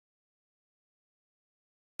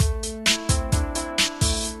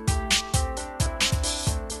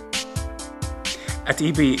At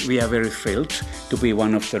EB, we are very thrilled to be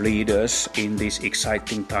one of the leaders in these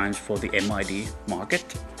exciting times for the MID market.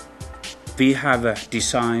 We have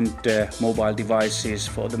designed mobile devices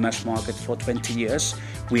for the mass market for 20 years.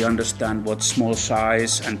 We understand what small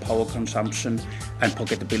size and power consumption and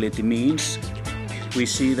pocketability means. We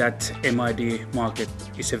see that MID market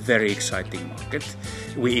is a very exciting market.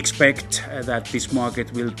 We expect that this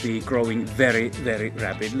market will be growing very, very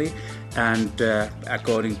rapidly, and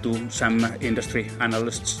according to some industry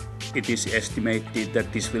analysts, it is estimated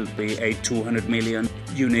that this will be a 200 million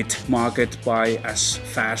unit market by as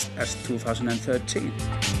fast as 2013.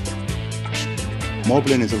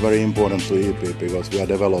 Moblin is very important to EP because we are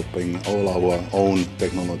developing all our own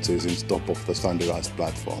technologies in top of the standardized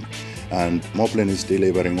platform. And Moblin is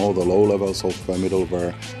delivering all the low-level software,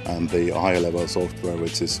 middleware, and the high-level software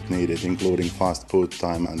which is needed, including fast boot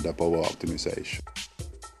time and the power optimization.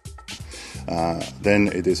 Then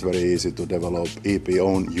it is very easy to develop EP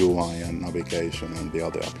own UI and navigation and the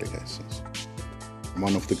other applications.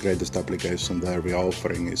 One of the greatest applications there we are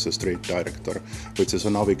offering is a Street Director, which is a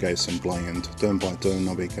navigation client, turn-by-turn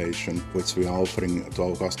navigation, which we are offering to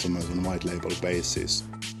our customers on a white label basis.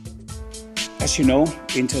 As you know,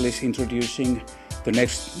 Intel is introducing the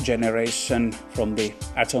next generation from the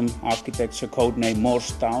Atom architecture, codename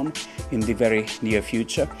Morristown, in the very near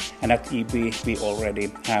future. And at EB, we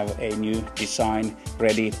already have a new design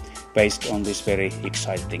ready based on this very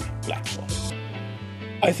exciting platform.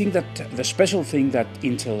 I think that the special thing that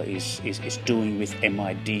Intel is doing with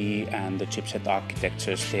MID and the chipset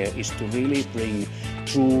architectures there is to really bring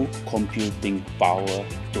true computing power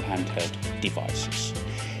to handheld devices.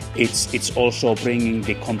 It's also bringing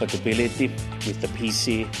the compatibility with the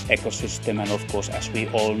PC ecosystem, and of course, as we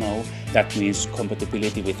all know, that means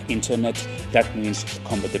compatibility with internet, that means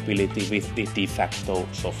compatibility with the de facto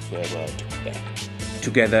software world there.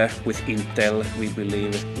 Together with Intel, we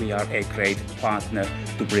believe we are a great partner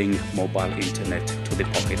to bring mobile internet to the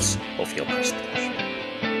pockets of your customers.